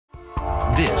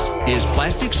This is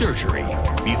plastic surgery,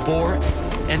 before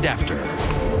and after.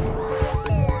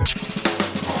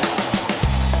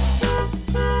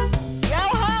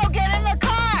 Yo-ho, get in the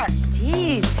car!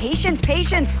 Jeez,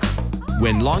 patience.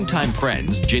 When longtime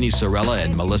friends Ginny Sorella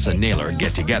and Melissa Naylor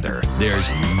get together, there's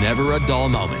never a dull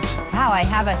moment. Wow, I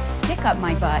have a stick up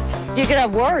my butt. You could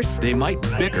have worse. They might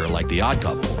bicker like the Odd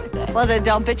Couple, Well, then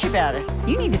don't bitch about it.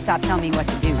 You need to stop telling me what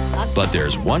to do. but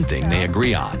there's one thing they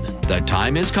agree on. The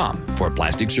time has come for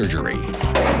plastic surgery.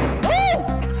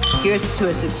 Here's to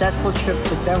a successful trip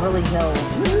to Beverly Hills.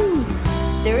 Woo.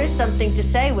 There is something to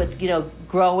say with,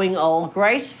 growing old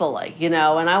gracefully, and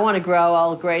I want to grow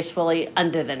old gracefully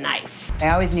under the knife. I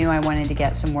always knew I wanted to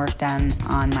get some work done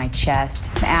on my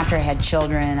chest. After I had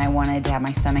children, I wanted to have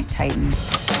my stomach tightened.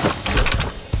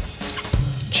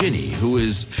 Ginny, who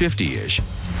is 50-ish,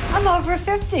 I'm over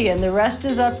 50, and the rest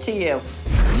is up to you.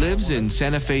 lives in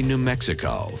Santa Fe, New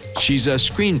Mexico. She's a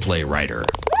screenplay writer,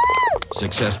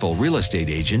 successful real estate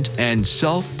agent, and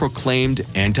self-proclaimed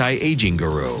anti-aging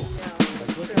guru.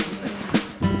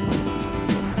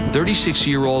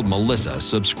 36-year-old Melissa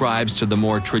subscribes to the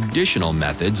more traditional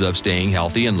methods of staying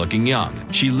healthy and looking young.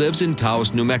 She lives in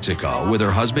Taos, New Mexico with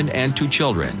her husband and 2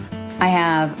 children. I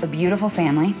have a beautiful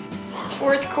family.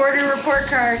 Fourth quarter report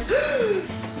card.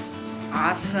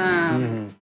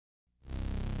 Awesome.